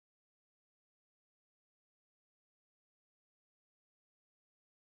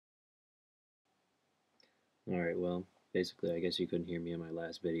Alright, well, basically, I guess you couldn't hear me in my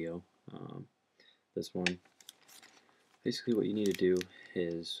last video. This one, basically what you need to do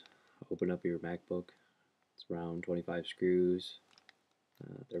is open up your MacBook. It's around 25 screws.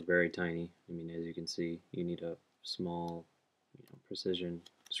 They're very tiny. I mean, as you can see, you need a small, precision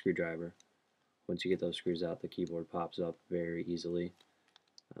screwdriver. Once you get those screws out, the keyboard pops up very easily.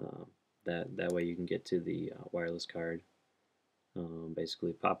 That way you can get to the wireless card.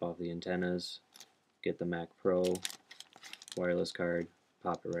 Basically, pop off the antennas, get the Mac Pro wireless card,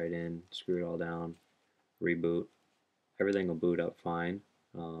 pop it right in, screw it all down, reboot. Everything will boot up fine.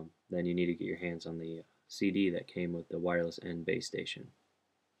 Then you need to get your hands on the CD that came with the wireless N base station.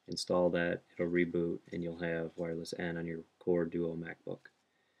 Install that, it'll reboot, and you'll have wireless N on your Core Duo MacBook.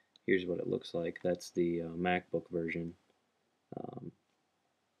 Here's what it looks like. That's the MacBook version.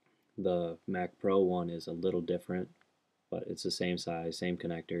 The Mac Pro one is a little different, but it's the same size, same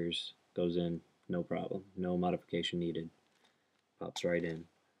connectors, goes in no problem, no modification needed, pops right in.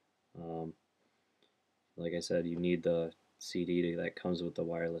 Like I said, you need the CD that comes with the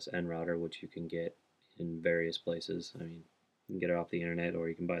wireless N router, which you can get in various places. I mean, you can get it off the internet or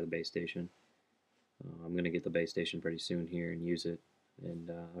you can buy the base station. I'm going to get the base station pretty soon here and use it,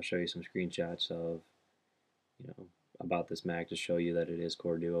 and I'll show you some screenshots of, about this Mac to show you that it is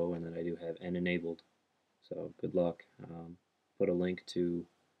Core Duo and that I do have N enabled. So good luck. Put a link to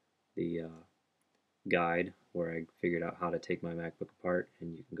the guide where I figured out how to take my MacBook apart,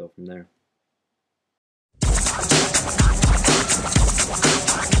 and you can go from there.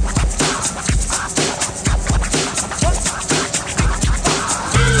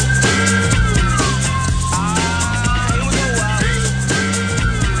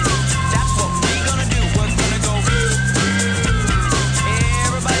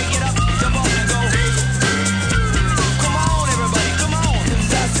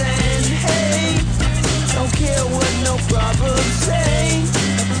 Say